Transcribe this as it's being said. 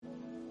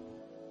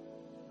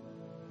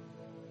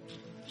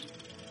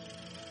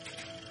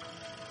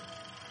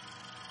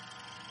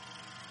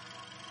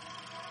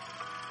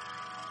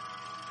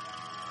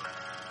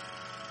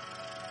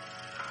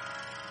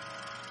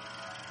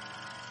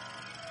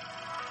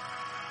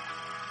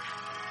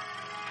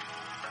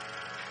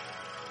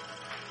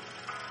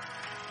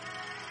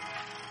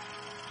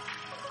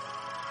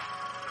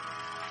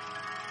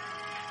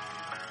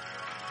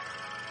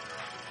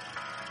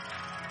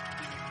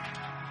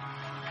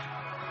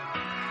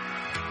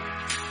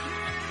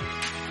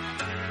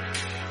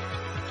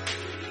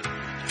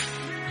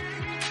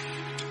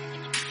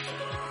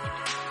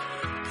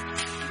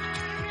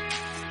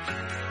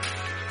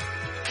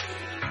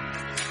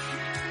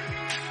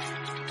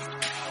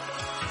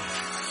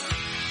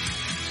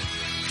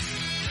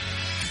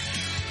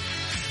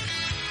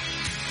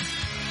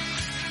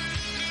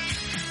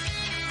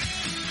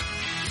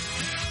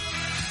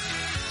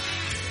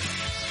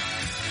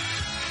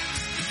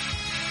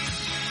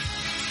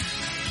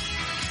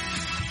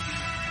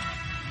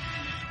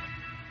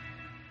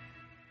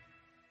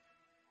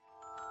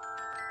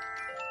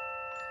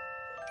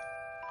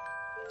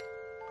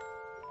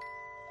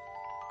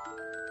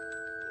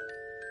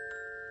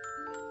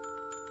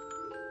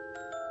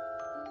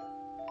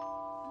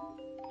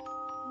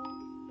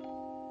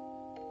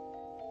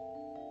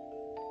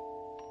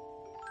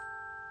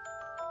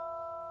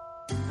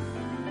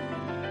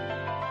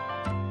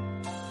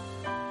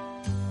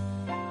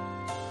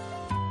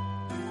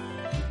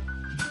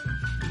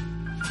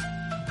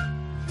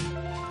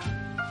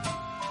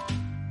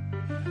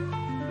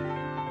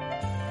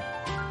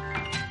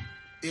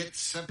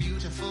It's a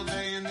beautiful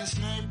day in this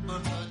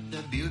neighborhood,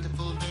 a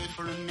beautiful day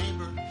for a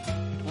neighbor.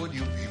 Would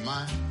you be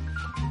mine?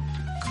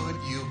 Could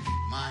you be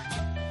mine?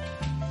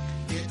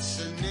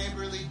 It's a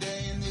neighborly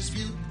day in this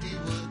beauty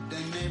wood,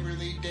 a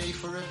neighborly day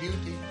for a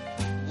beauty.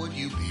 Would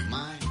you be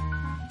mine?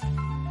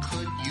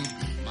 Could you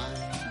be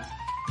mine?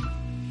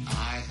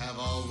 I have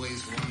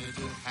always wanted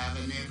to have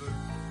a neighbor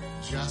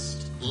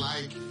just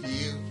like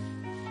you.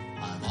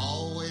 I've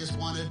always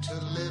wanted to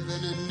live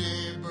in a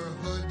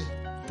neighborhood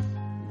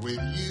with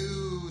you.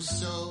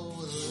 So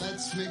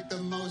let's make the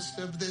most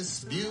of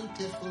this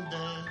beautiful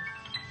day.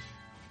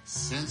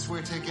 Since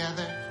we're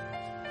together,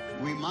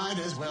 we might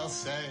as well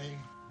say,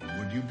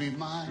 would you be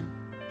mine?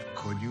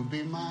 Could you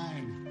be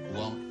mine?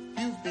 Won't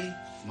you be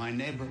my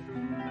neighbor?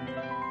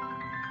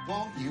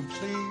 Won't you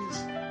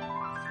please?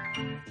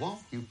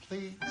 Won't you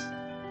please?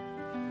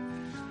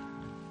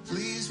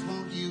 Please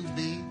won't you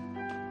be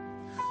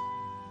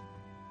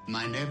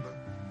my neighbor?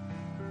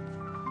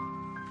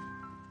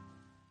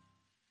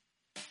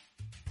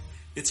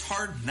 It's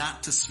hard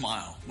not to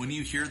smile when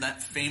you hear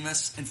that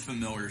famous and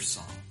familiar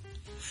song.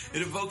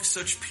 It evokes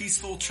such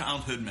peaceful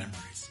childhood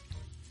memories.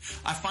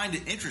 I find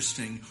it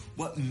interesting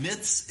what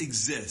myths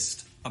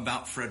exist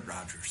about Fred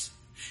Rogers.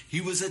 He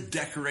was a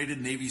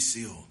decorated Navy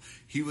SEAL.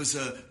 He was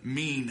a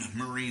mean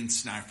Marine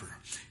sniper.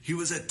 He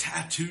was a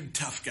tattooed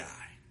tough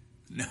guy.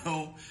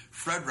 No,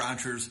 Fred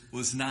Rogers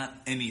was not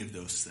any of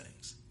those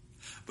things.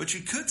 But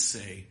you could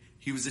say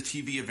he was a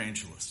TV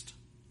evangelist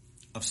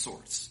of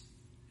sorts.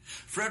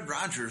 Fred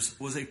Rogers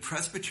was a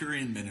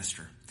Presbyterian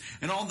minister,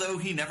 and although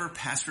he never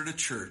pastored a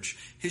church,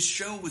 his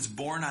show was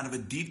born out of a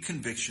deep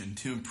conviction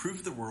to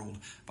improve the world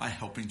by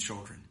helping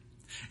children.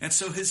 And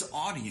so his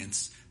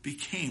audience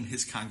became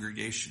his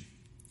congregation.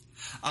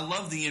 I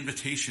love the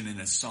invitation in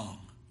his song,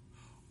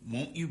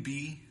 "Won't you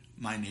be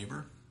my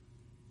neighbor?"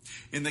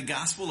 In the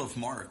Gospel of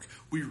Mark,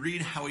 we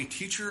read how a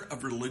teacher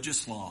of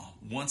religious law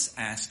once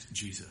asked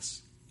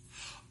Jesus,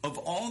 "Of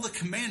all the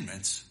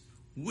commandments,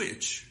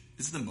 which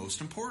is the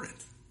most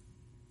important?"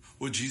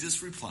 Well,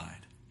 Jesus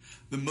replied,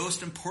 "The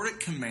most important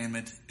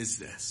commandment is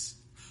this.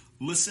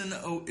 Listen,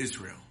 O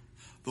Israel,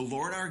 the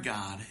Lord our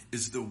God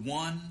is the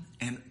one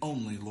and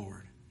only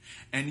Lord.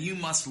 And you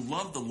must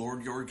love the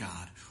Lord your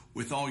God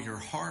with all your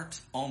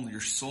heart, all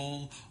your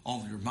soul,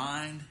 all your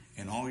mind,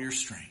 and all your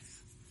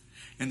strength.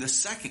 And the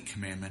second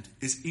commandment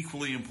is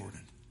equally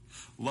important.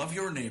 Love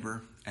your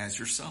neighbor as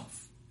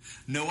yourself.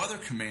 No other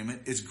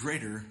commandment is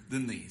greater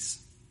than these.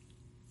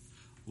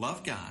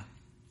 Love God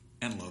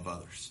and love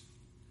others.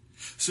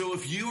 So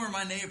if you are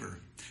my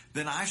neighbor,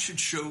 then I should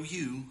show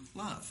you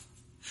love.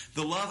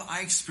 The love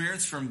I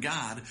experience from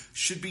God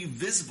should be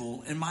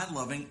visible in my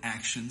loving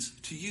actions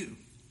to you."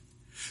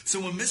 So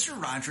when Mr.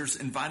 Rogers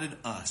invited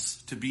us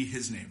to be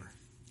his neighbor,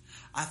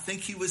 I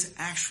think he was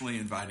actually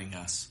inviting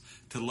us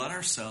to let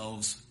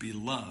ourselves be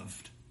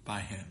loved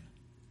by him.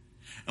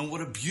 And what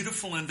a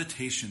beautiful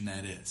invitation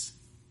that is.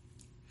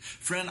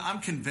 Friend,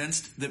 I'm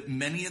convinced that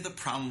many of the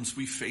problems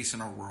we face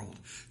in our world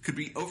could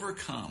be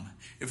overcome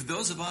if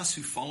those of us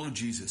who follow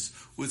Jesus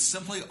would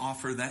simply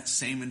offer that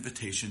same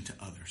invitation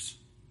to others.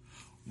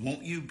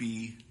 Won't you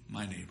be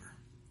my neighbor?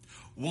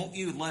 Won't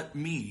you let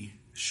me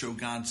show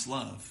God's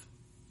love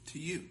to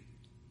you?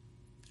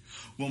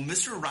 Well,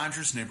 Mr.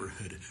 Rogers'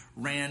 Neighborhood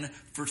ran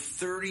for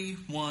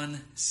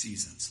 31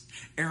 seasons,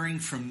 airing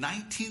from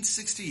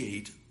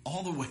 1968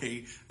 all the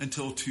way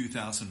until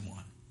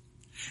 2001.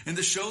 And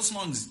the show's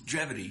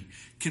longevity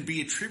can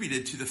be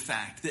attributed to the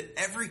fact that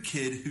every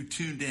kid who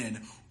tuned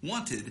in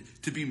wanted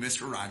to be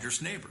Mr.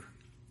 Rogers' neighbor.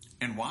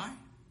 And why?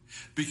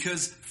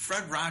 Because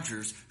Fred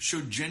Rogers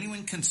showed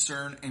genuine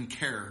concern and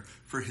care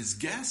for his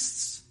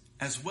guests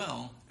as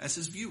well as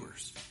his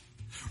viewers.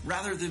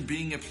 Rather than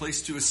being a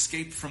place to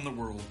escape from the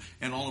world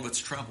and all of its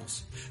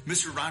troubles,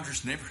 Mr.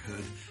 Rogers'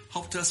 Neighborhood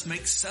helped us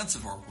make sense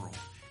of our world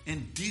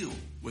and deal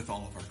with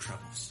all of our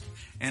troubles,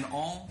 and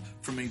all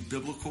from a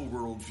biblical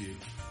worldview.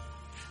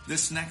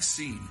 This next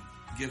scene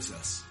gives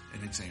us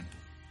an example.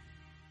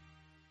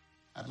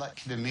 I'd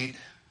like you to meet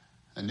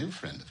a new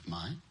friend of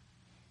mine.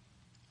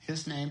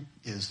 His name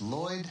is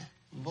Lloyd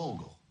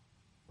Vogel.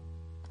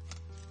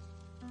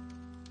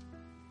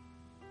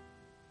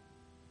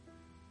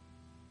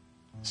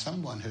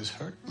 Someone has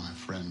hurt my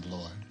friend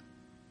Lloyd,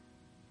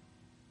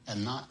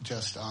 and not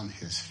just on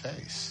his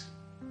face.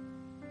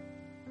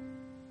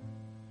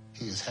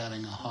 He is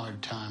having a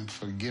hard time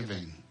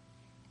forgiving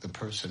the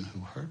person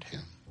who hurt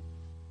him.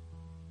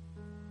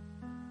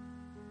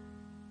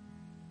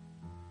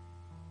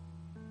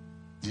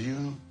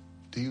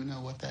 Do you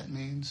know what that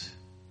means?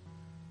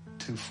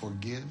 To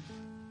forgive?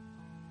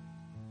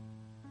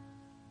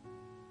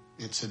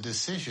 It's a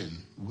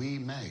decision we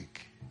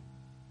make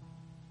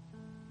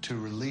to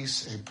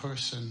release a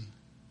person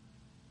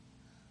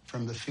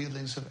from the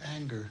feelings of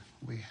anger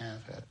we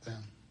have at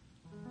them.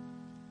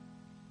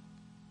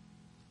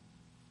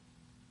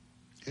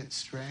 It's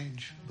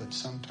strange, but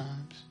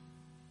sometimes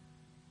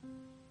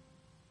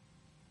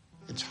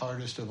it's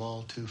hardest of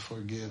all to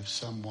forgive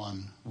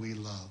someone we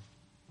love.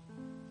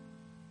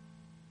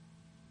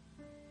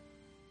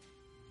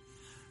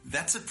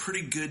 That's a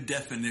pretty good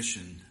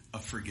definition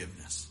of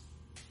forgiveness.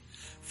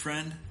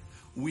 Friend,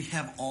 we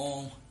have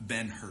all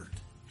been hurt.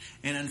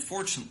 And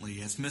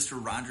unfortunately, as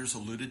Mr. Rogers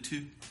alluded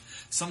to,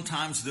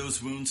 sometimes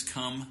those wounds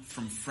come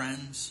from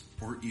friends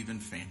or even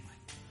family.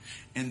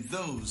 And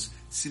those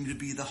seem to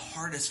be the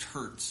hardest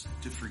hurts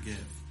to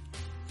forgive.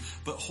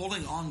 But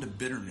holding on to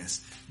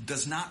bitterness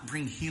does not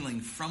bring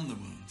healing from the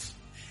wounds.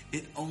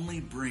 It only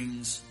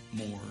brings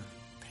more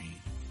pain.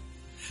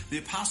 The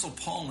Apostle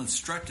Paul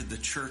instructed the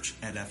church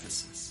at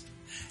Ephesus,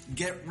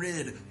 get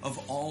rid of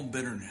all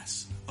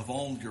bitterness, of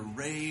all your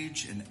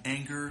rage and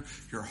anger,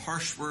 your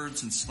harsh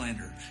words and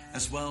slander,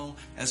 as well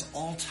as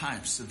all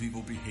types of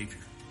evil behavior.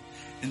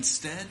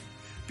 Instead,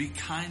 be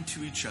kind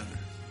to each other,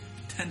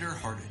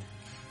 tender-hearted,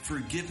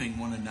 forgiving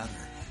one another,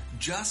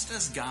 just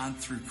as God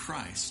through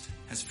Christ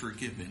has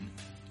forgiven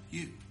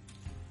you.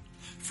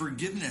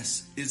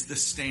 Forgiveness is the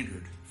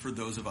standard for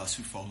those of us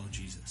who follow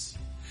Jesus.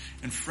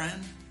 And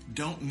friend,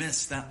 don't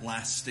miss that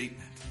last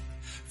statement.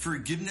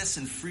 Forgiveness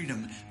and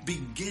freedom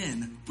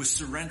begin with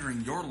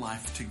surrendering your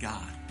life to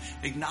God,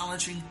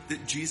 acknowledging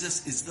that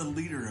Jesus is the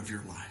leader of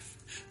your life,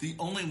 the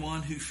only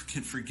one who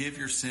can forgive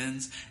your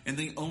sins, and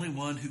the only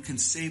one who can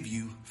save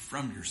you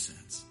from your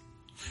sins.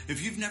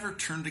 If you've never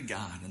turned to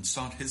God and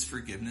sought His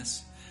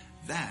forgiveness,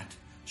 that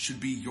should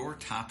be your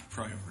top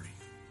priority.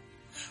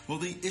 Well,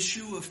 the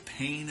issue of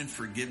pain and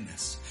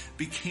forgiveness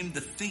became the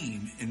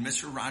theme in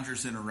Mr.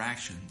 Rogers'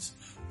 interactions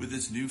with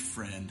his new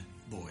friend,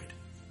 Lloyd.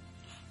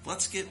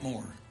 Let's get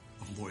more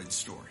of Lloyd's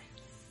story.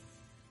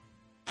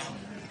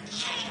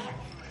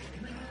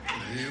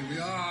 Here we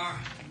are,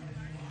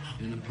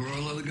 in the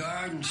Pearl of the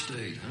Garden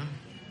State, huh?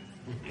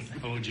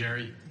 Hello,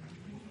 Jerry.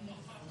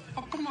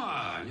 Oh, come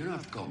on. You don't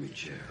have to call me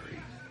Jerry.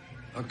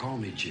 Or call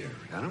me Jerry.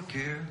 I don't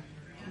care.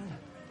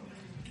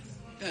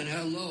 And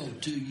hello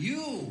to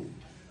you.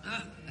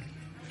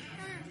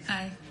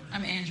 Hi,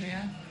 I'm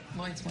Andrea,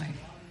 Lloyd's wife.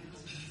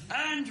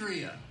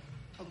 Andrea.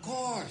 Of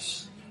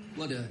course.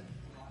 What a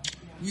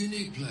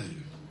unique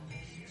pleasure.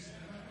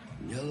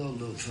 Hello,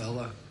 little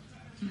fella.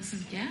 This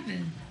is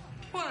Gavin.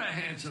 What a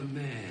handsome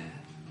man.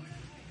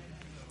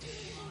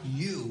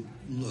 You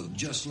look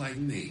just like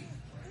me.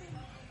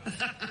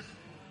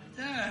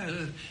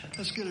 Yeah,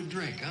 let's get a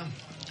drink, huh?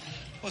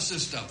 What's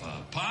this stuff,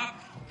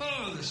 pop?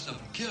 Oh, this stuff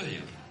will kill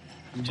you.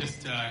 I'm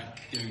just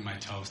giving my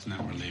toast and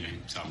then we're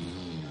leaving, so.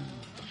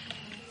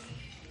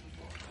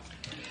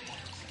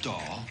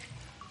 Doll,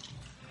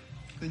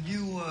 could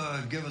you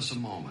give us a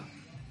moment?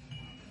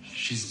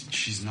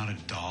 She's not a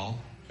doll.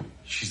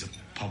 She's a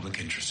public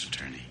interest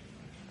attorney.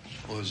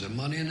 Oh, is there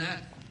money in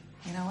that?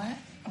 You know what?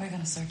 We're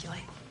going to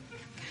circulate.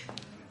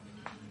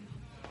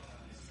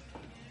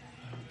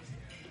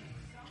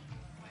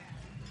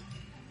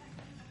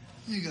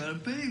 You got a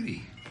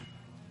baby.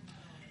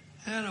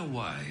 And a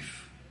wife.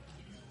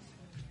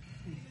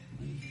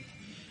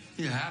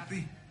 You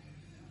happy?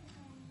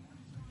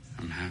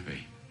 I'm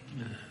happy.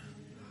 Yeah.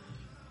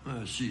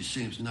 Well, she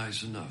seems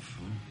nice enough.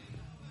 Huh?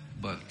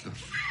 But,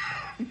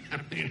 I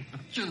mean,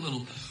 you're a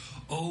little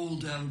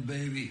old to have a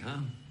baby, huh?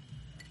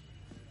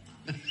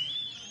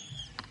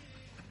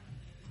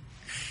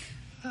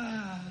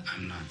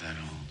 I'm not that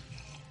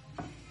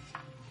old.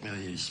 Yeah,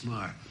 you're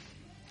smart.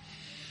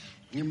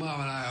 Your mom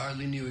and I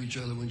hardly knew each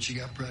other when she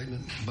got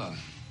pregnant, but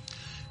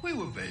we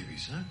were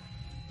babies, huh?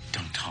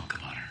 Don't talk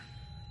about her.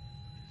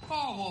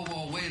 Oh,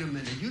 whoa, wait a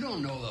minute. You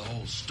don't know the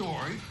whole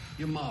story.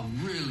 Your mom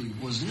really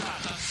was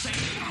not the same.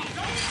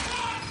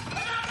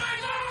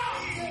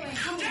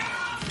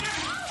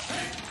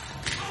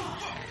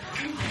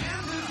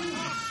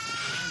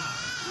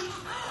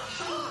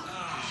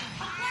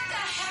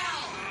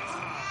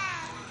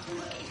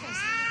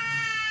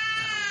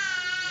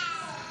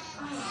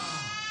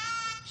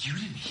 You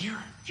didn't hear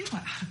her. You were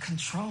out of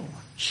control.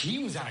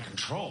 She was out of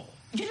control.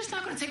 You're just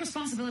not going to take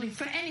responsibility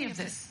for any of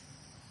this.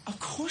 Of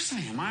course I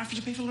am. I offered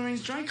to pay for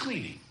Lorraine's dry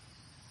cleaning.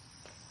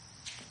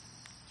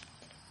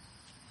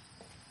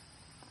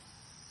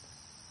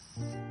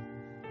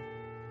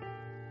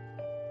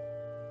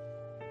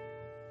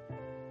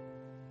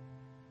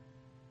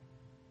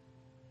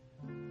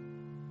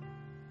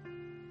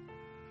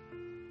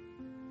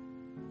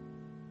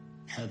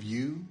 Have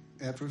you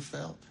ever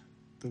felt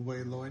the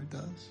way Lloyd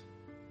does?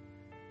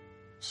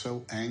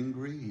 So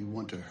angry you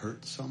want to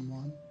hurt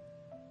someone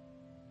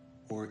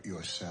or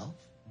yourself?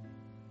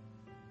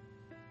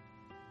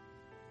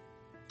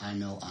 I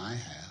know I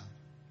have.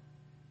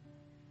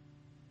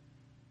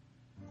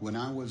 When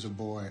I was a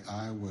boy,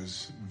 I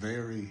was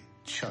very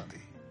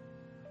chubby.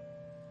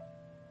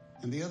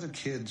 And the other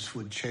kids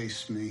would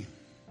chase me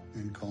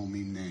and call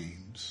me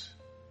names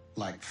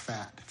like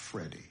Fat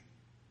Freddy.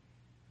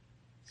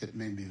 It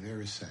made me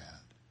very sad.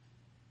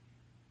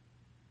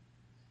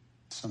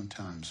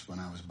 Sometimes when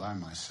I was by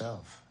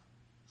myself,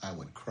 I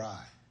would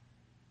cry.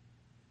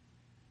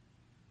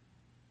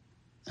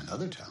 And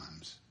other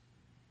times,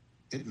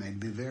 it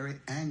made me very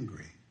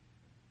angry.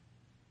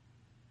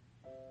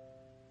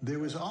 There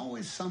was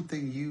always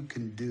something you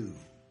can do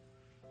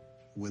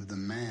with the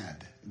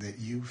mad that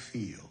you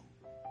feel.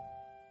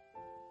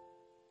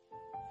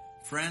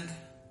 Friend,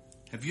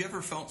 Have you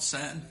ever felt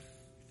sad?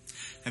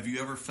 Have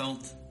you ever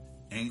felt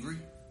angry?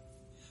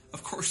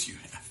 Of course you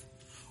have.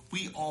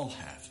 We all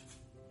have.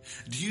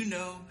 Do you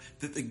know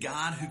that the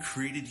God who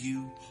created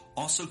you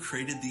also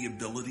created the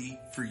ability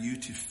for you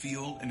to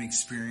feel and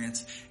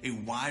experience a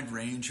wide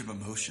range of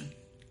emotion?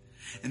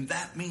 And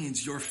that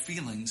means your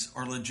feelings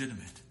are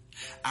legitimate.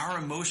 Our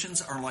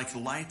emotions are like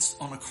lights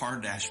on a car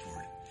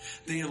dashboard.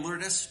 They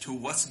alert us to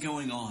what's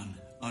going on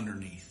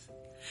underneath.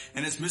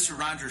 And as Mr.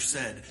 Rogers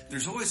said,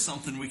 there's always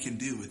something we can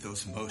do with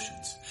those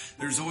emotions.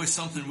 There's always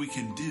something we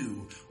can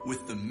do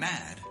with the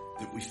mad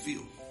that we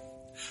feel.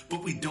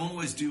 But we don't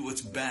always do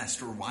what's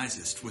best or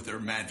wisest with our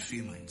mad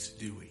feelings,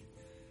 do we?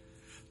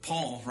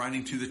 Paul,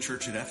 writing to the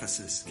church at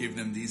Ephesus, gave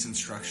them these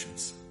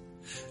instructions.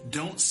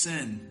 Don't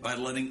sin by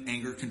letting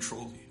anger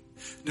control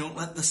you. Don't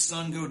let the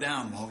sun go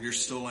down while you're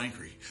still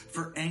angry,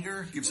 for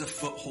anger gives a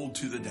foothold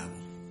to the devil.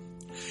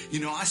 You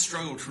know, I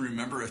struggle to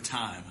remember a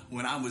time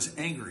when I was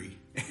angry,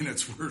 and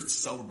it's worth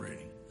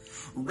celebrating.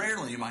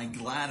 Rarely am I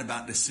glad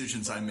about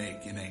decisions I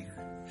make in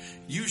anger.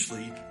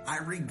 Usually, I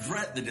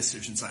regret the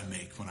decisions I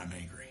make when I'm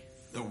angry.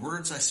 The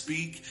words I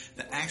speak,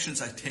 the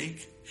actions I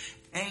take,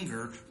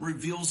 anger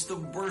reveals the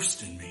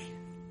worst in me.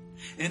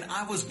 And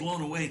I was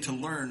blown away to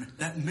learn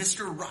that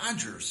Mr.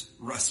 Rogers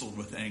wrestled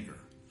with anger.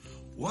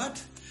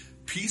 What?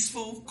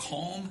 Peaceful,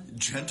 calm,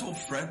 gentle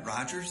Fred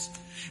Rogers?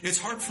 It's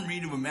hard for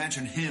me to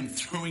imagine him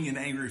throwing an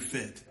angry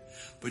fit.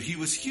 But he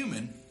was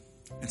human,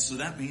 and so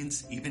that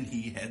means even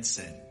he had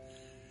sin.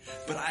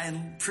 But I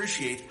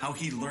appreciate how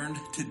he learned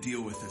to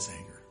deal with his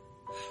anger.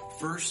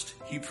 First,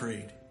 he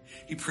prayed.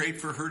 He prayed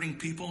for hurting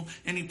people,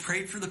 and he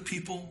prayed for the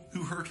people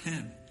who hurt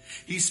him.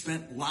 He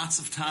spent lots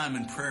of time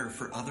in prayer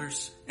for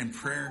others and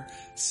prayer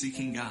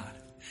seeking God.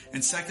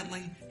 And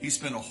secondly, he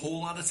spent a whole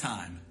lot of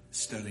time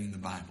studying the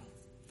Bible.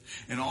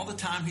 And all the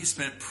time he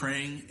spent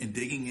praying and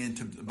digging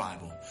into the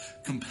Bible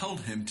compelled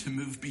him to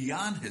move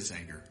beyond his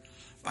anger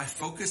by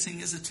focusing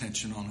his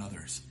attention on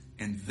others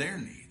and their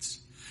needs,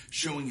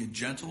 showing a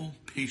gentle,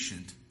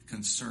 patient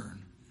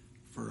concern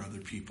for other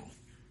people.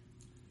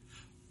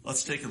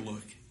 Let's take a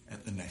look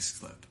at the next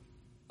clip.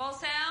 Roll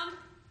sound.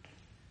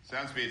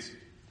 Sound speeds.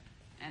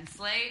 And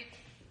slate.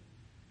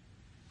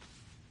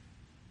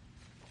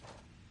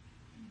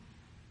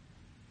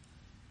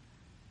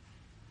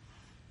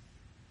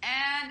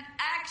 And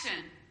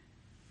action.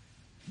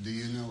 Do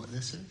you know what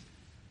this is?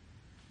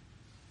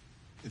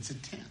 It's a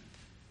tent.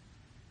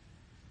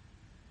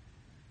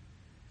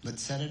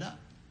 Let's set it up.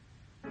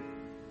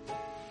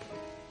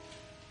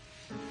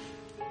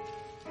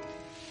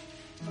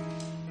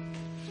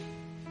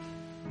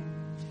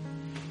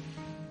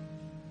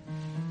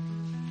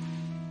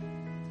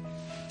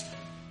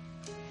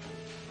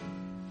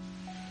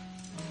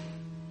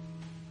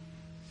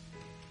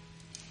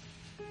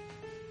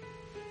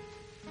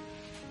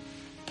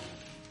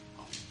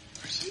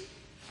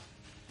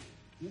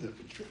 A little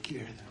bit trickier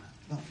than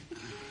I thought.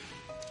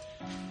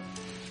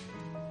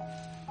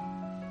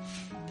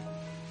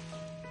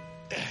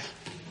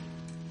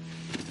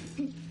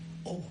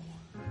 Oh.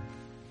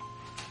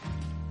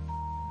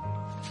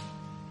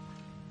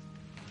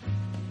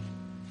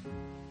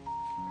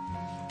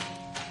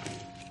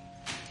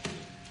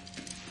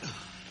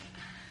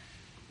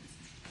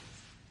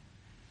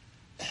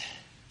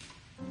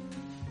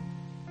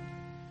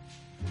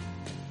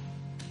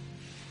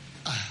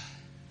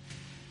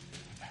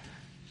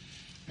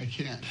 I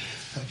can't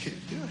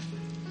do it.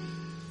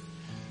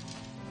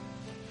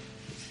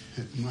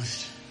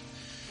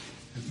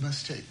 It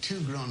must take two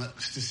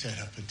grown-ups to set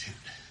up a tent.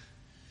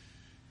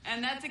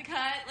 And that's a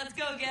cut. Let's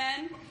go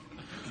again.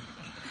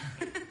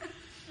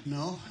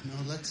 No,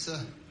 let's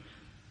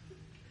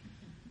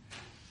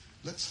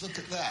look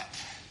at that.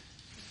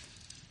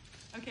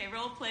 Okay,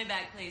 roll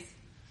playback, please.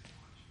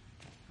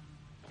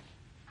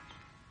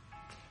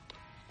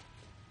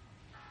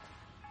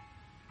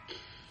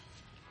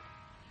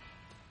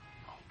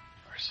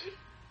 Mercy.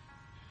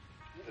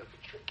 A little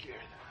bit trickier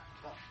than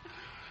I thought.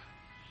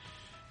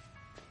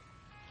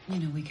 You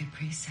know, we could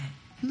preset.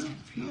 No.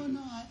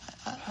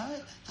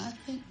 I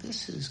think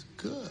this is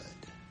good.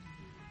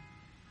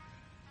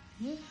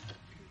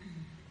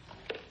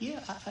 Yeah,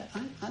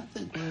 I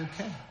think we're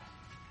okay.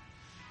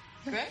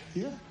 Great.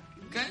 Yeah.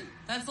 Good.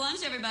 That's lunch,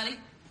 everybody.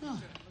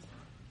 Oh.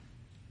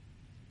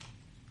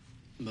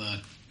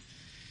 But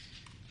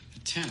the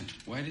tent,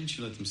 why didn't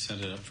you let them set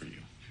it up for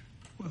you?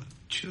 Well,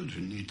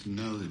 children need to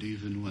know that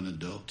even when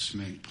adults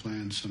make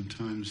plans,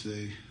 sometimes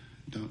they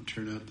don't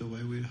turn out the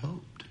way we'd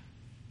hoped.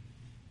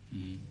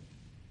 Mm-hmm.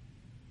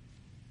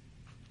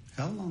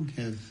 How long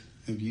have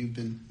you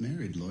been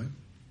married, Lloyd?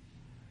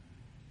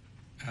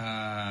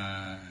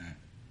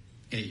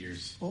 8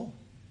 years. Oh,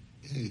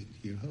 8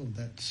 years old.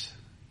 That's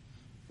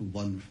a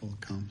wonderful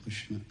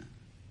accomplishment.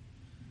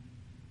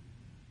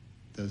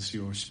 Does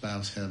your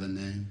spouse have a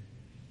name?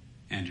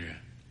 Andrea.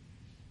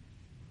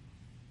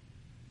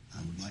 I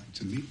would like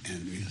to meet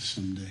Andrea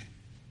someday.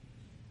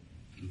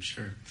 I'm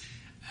sure.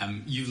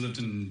 You've lived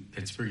in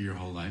Pittsburgh your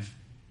whole life?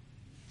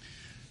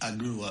 I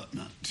grew up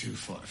not too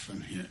far from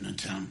here in a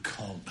town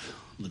called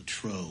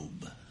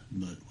Latrobe,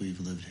 but we've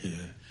lived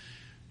here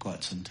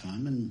quite some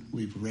time, and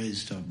we've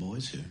raised our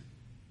boys here.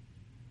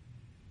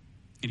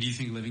 And do you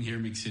think living here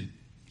makes it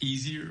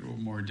easier or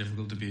more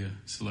difficult to be a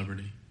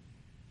celebrity?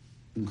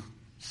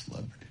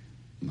 Celebrity?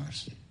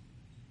 Mercy.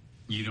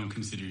 You don't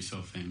consider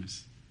yourself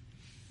famous?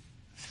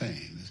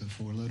 Fame is a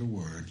four-letter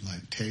word,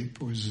 like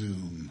tape or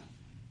Zoom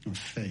or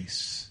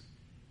face.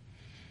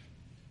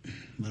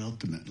 But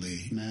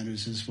ultimately,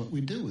 matters is what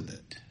we do with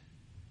it.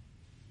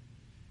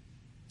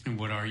 And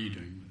what are you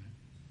doing with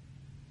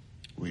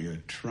it? We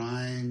are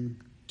trying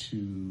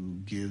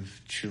to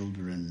give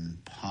children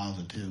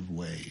positive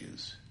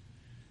ways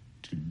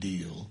to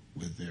deal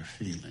with their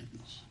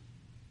feelings.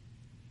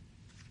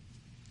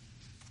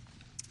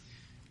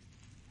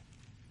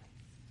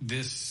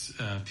 This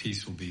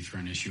piece will be for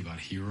an issue about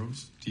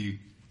heroes. Do you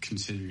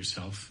consider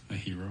yourself a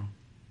hero?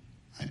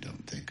 I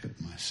don't think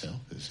of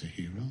myself as a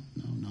hero.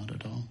 No, not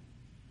at all.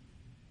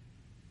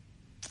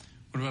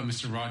 What about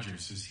Mr.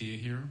 Rogers? Is he a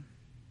hero?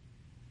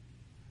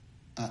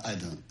 I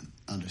don't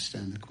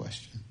understand the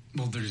question.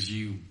 Well, there's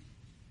you,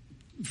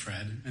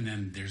 Fred, and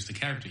then there's the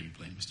character you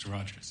play, Mr.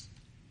 Rogers.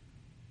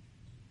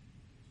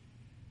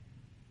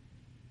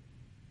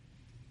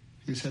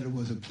 You said it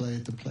was a play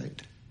at the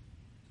plate.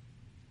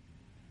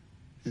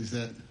 Is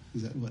that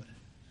what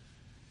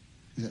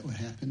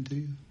happened to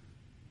you?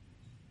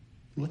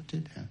 What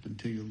did happen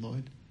to you,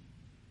 Lloyd?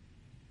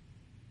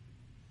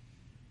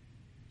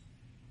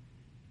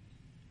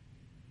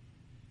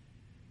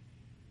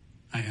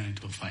 I got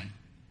into a fight.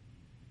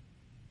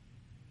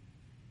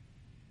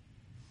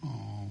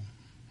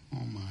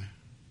 Oh my.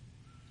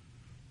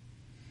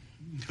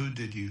 Who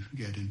did you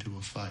get into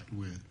a fight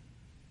with?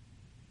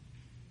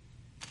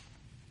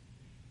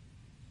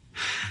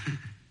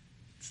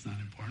 It's not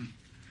important.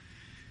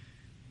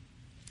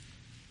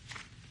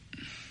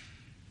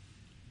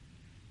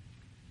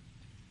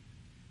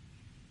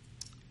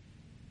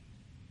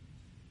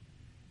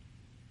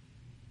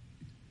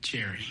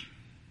 Jerry.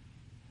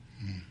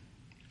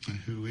 And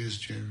who is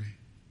Jerry?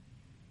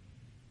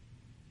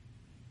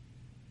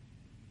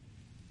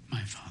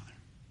 My father.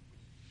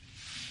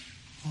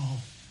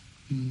 Oh,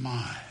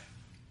 my.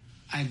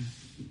 I'd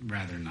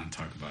rather not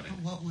talk about it.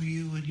 What were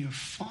you and your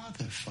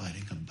father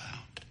fighting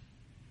about?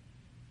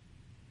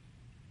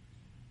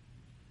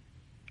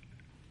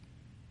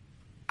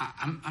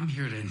 I'm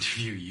here to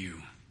interview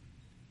you,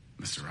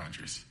 Mr.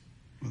 Rogers.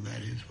 Well,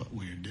 that is what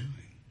we're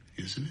doing,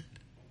 isn't it?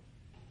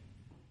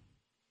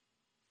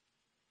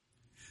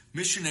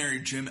 Missionary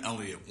Jim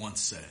Elliot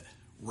once said,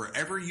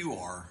 "Wherever you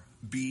are,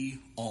 be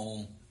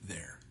all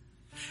there."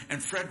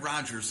 And Fred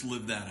Rogers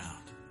lived that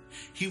out.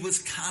 He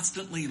was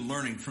constantly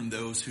learning from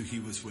those who he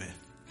was with,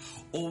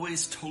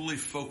 always totally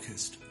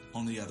focused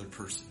on the other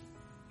person.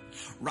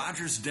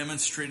 Rogers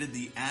demonstrated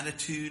the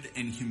attitude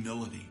and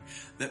humility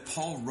that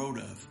Paul wrote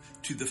of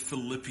to the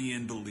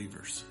Philippian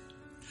believers.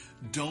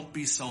 Don't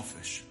be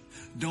selfish.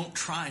 Don't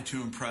try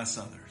to impress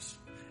others.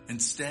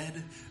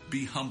 Instead,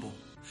 be humble,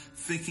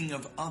 thinking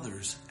of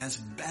others as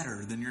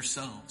better than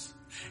yourselves.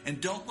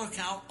 And don't look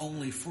out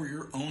only for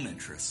your own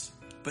interests,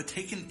 but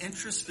take an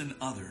interest in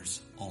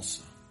others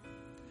also.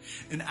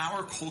 In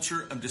our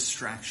culture of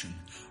distraction,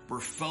 where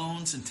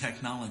phones and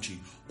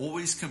technology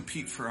always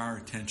compete for our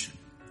attention,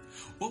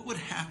 what would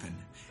happen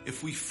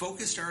if we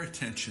focused our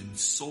attention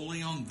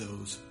solely on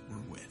those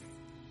we're with?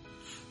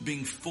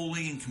 Being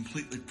fully and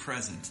completely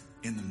present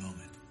in the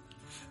moment.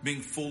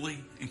 Being fully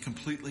and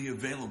completely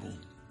available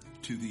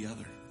to the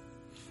other.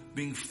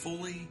 Being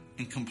fully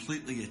and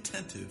completely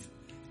attentive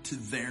to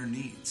their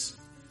needs.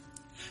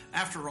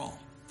 After all,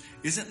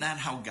 isn't that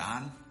how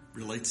God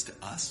relates to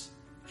us?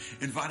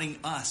 Inviting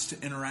us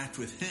to interact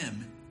with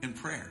Him in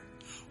prayer,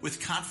 with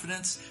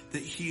confidence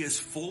that He is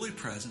fully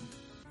present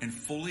and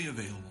fully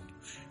available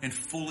and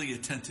fully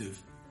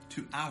attentive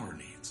to our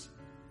needs.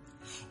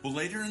 Well,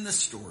 later in this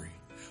story,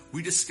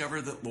 we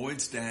discover that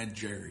Lloyd's dad,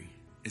 Jerry,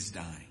 is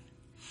dying.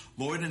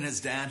 Lloyd and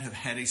his dad have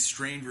had a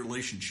strained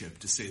relationship,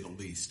 to say the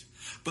least.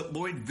 But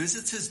Lloyd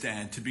visits his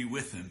dad to be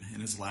with him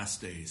in his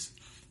last days,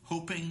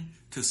 hoping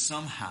to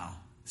somehow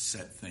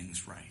set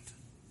things right.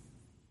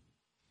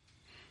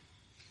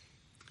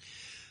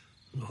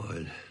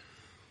 Lloyd,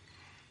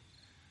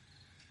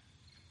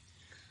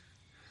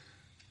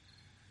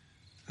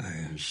 I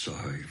am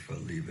sorry for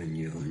leaving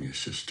you and your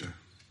sister.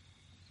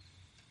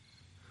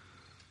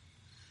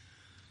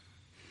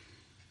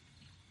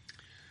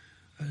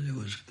 And it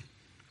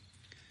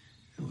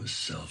was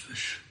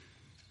selfish.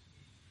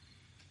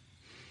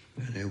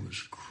 And it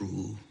was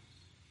cruel.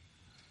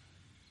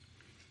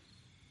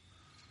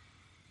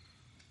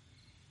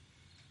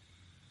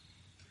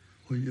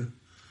 Will you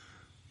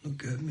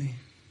look at me?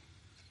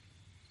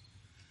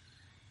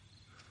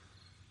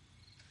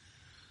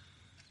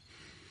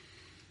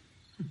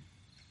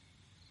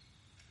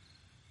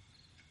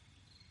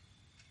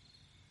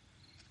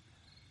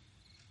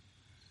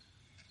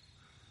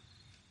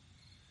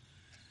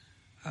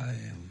 I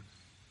am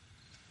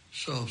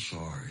so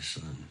sorry,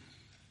 son.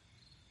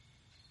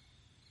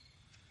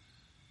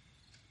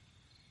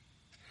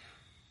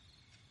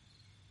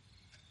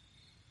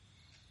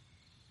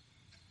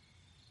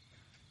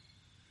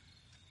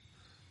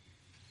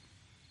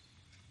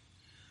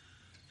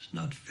 It's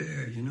not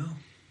fair, you know?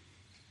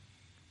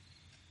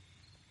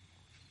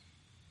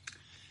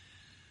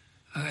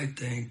 I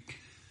think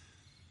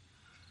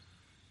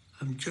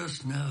I'm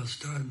just now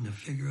starting to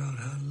figure out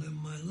how to live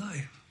my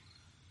life.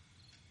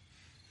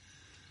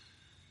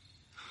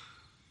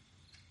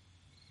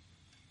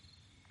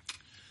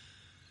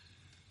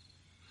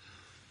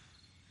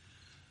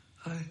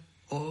 I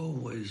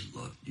always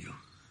loved you.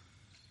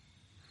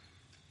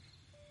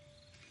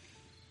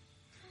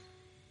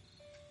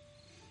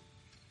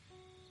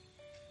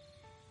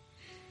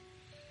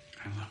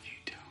 I love you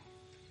too,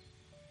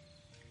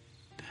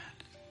 Dad.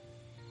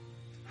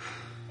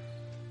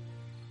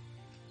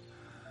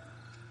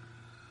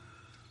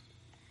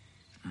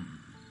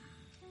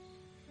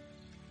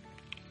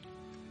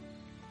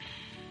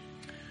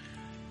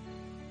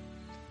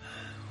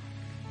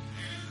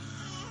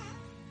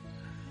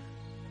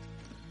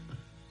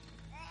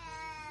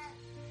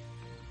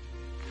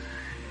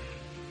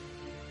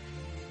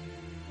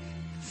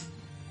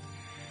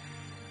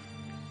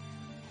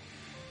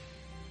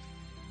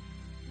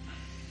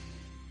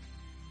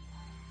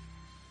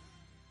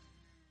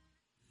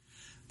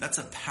 That's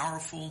a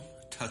powerful,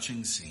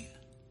 touching scene.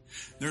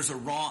 There's a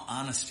raw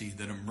honesty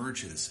that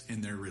emerges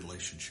in their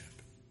relationship.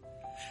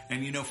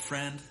 And you know,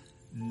 friend,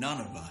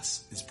 none of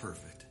us is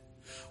perfect.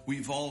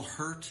 We've all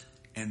hurt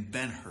and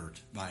been hurt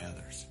by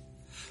others.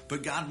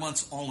 But God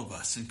wants all of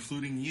us,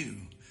 including you,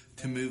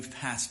 to move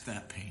past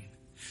that pain,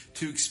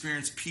 to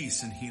experience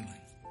peace and healing.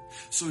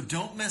 So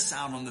don't miss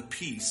out on the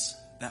peace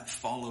that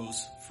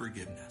follows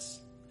forgiveness.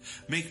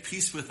 Make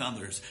peace with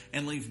others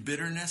and leave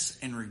bitterness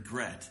and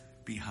regret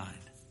behind.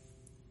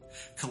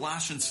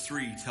 Colossians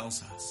 3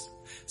 tells us,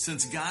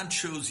 since God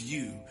chose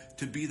you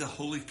to be the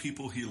holy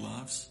people he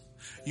loves,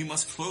 you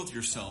must clothe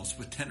yourselves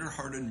with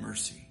tender-hearted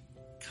mercy,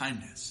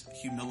 kindness,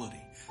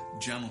 humility,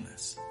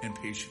 gentleness, and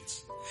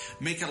patience.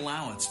 Make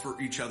allowance for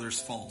each other's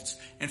faults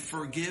and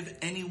forgive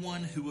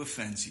anyone who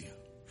offends you.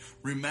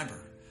 Remember,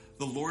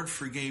 the Lord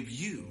forgave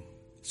you,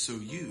 so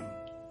you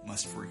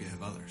must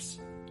forgive others.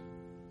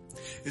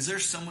 Is there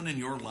someone in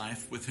your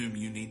life with whom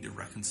you need to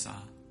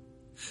reconcile?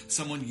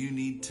 Someone you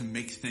need to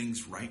make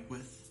things right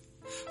with?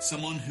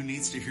 Someone who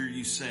needs to hear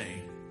you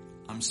say,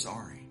 I'm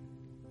sorry.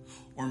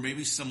 Or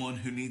maybe someone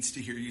who needs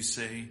to hear you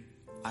say,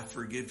 I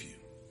forgive you.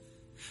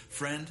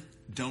 Friend,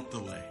 don't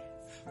delay.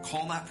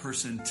 Call that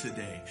person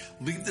today.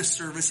 Leave the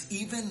service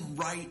even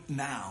right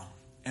now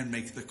and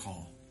make the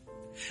call.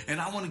 And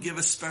I want to give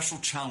a special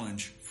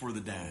challenge for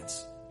the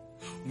dads.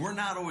 We're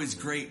not always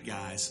great,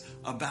 guys,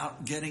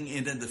 about getting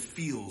into the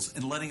feels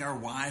and letting our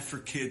wife or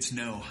kids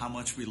know how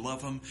much we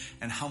love them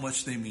and how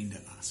much they mean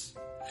to us.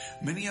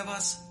 Many of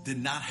us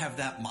did not have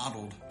that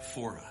modeled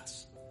for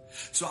us.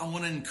 So I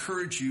want to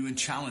encourage you and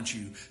challenge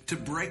you to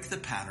break the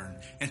pattern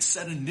and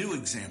set a new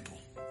example.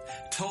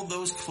 Tell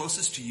those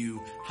closest to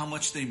you how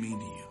much they mean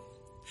to you.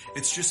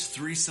 It's just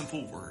 3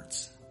 simple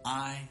words.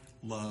 I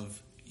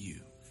love you.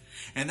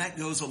 And that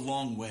goes a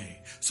long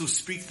way. So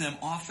speak them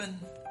often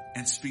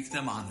and speak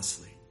them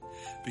honestly,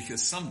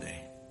 because someday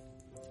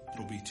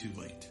it'll be too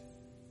late.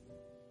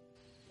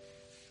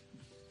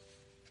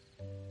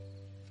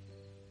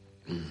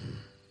 Mm-hmm.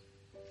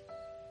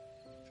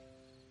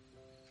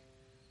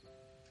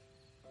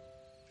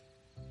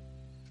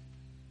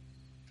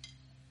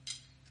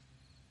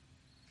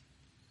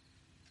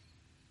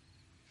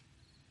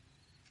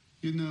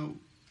 You know,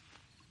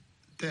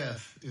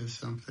 death is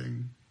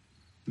something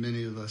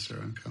many of us are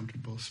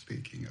uncomfortable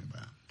speaking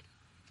about.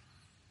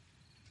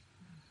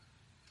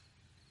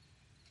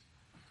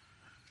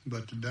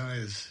 But to die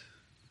is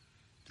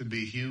to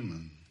be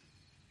human.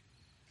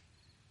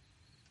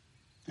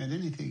 And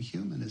anything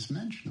human is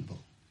mentionable.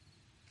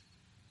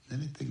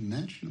 Anything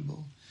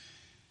mentionable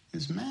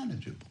is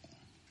manageable.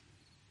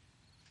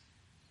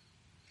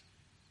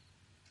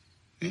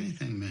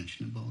 Anything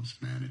mentionable is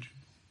manageable.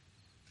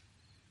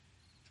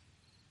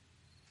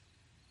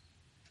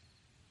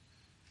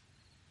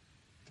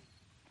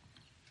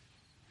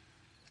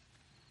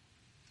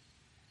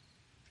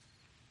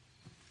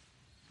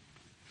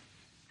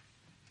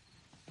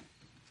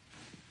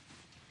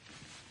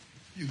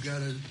 You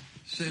gotta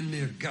send me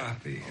a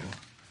copy.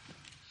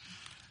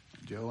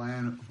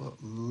 Joanne will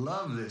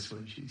love this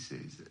when she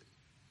sees it.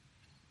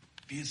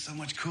 Be so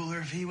much cooler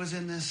if he was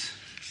in this.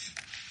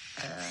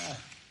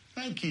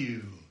 Thank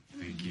you.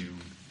 Thank you.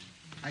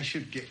 I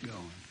should get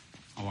going.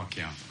 I'll walk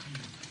you out.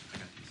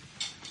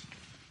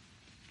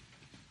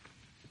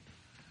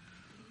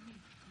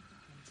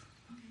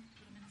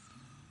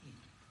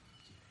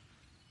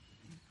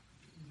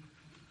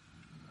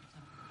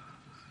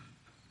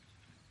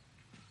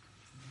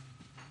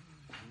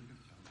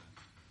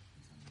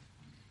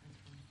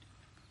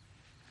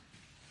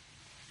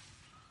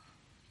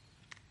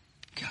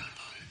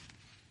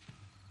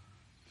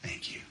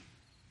 Thank you.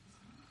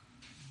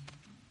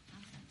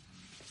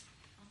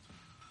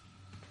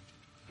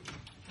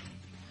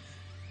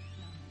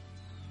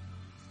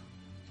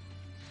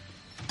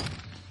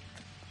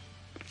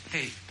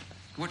 Hey,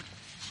 what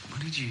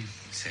did you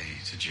say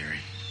to Jerry?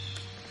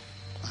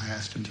 I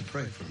asked him to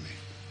pray for me.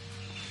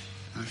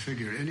 I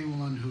figure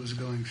anyone who is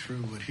going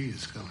through what he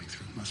is going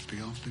through must be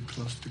awfully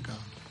close to God.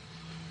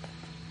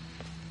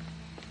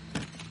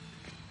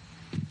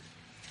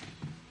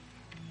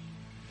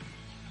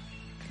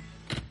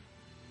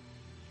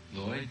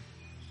 Lloyd?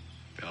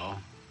 Bill?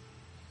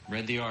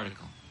 Read the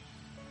article.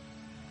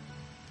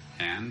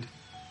 And?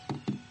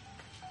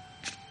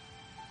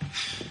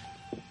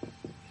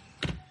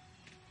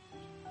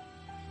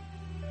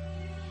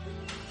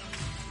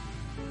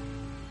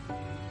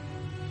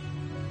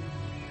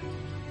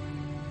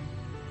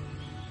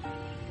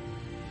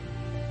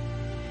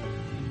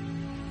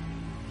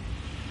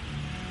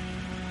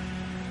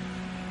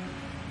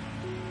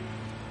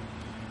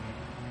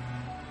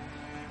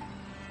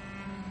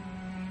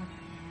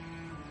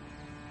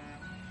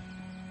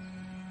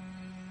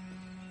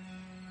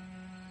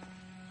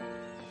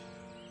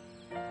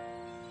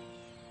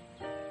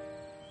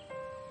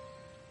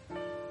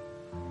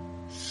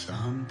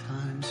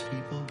 Sometimes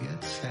people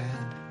get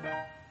sad,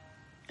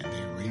 and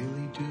they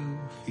really do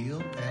feel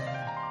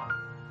bad.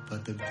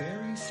 But the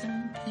very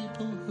same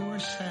people who are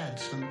sad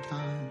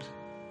sometimes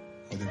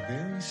are the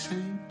very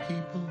same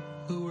people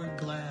who are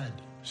glad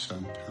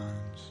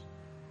sometimes.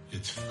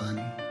 It's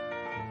funny,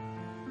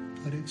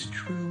 but it's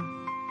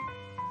true.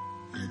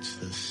 It's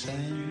the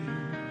same,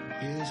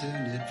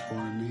 isn't it,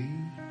 for me?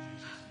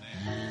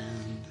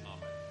 And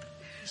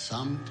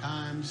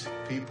sometimes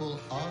people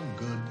are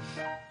good,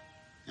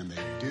 and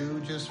they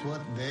do just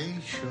what they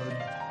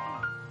should.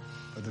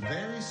 But the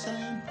very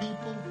same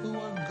people who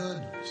are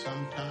good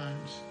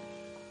sometimes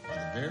are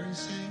the very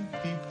same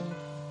people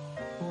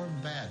who are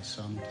bad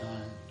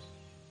sometimes.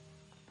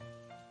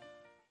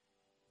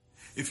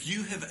 If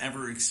you have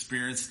ever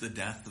experienced the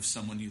death of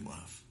someone you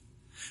love,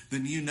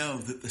 then you know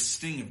that the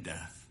sting of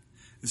death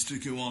is to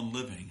go on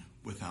living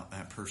without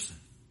that person.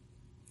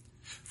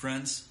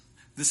 Friends,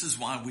 this is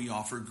why we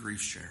offer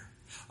Grief Share,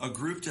 a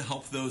group to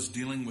help those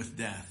dealing with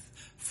death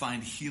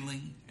find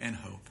healing and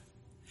hope.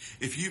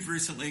 If you've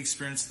recently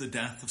experienced the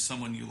death of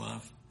someone you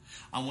love,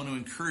 I want to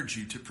encourage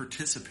you to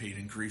participate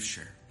in Grief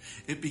Share.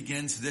 It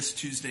begins this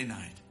Tuesday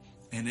night,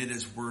 and it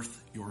is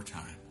worth your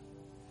time.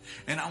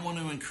 And I want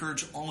to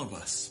encourage all of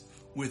us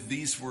with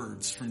these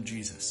words from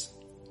Jesus.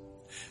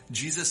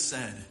 Jesus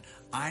said,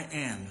 "I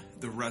am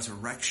the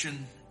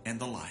resurrection and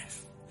the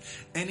life.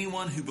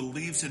 Anyone who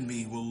believes in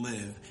me will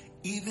live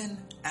even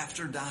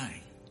after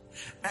dying.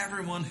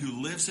 Everyone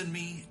who lives in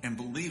me and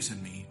believes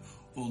in me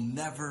will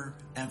never,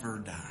 ever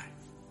die."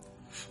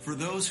 For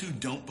those who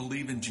don't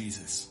believe in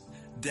Jesus,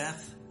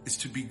 death is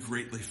to be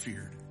greatly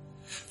feared.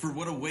 For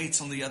what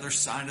awaits on the other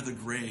side of the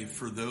grave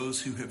for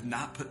those who have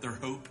not put their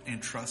hope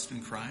and trust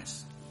in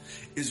Christ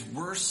is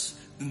worse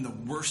than the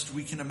worst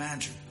we can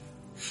imagine.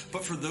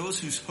 But for those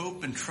whose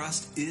hope and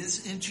trust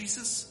is in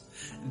Jesus,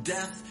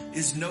 death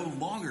is no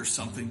longer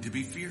something to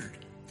be feared.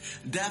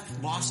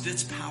 Death lost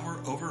its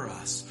power over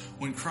us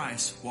when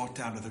Christ walked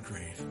out of the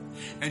grave.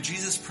 And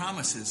Jesus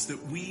promises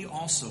that we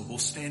also will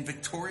stand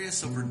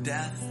victorious over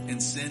death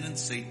and sin and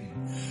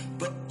Satan,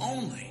 but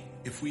only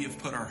if we have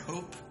put our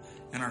hope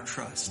and our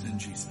trust in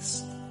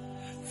Jesus.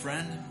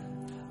 Friend,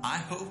 I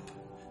hope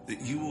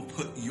that you will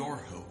put your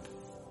hope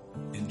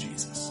in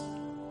Jesus.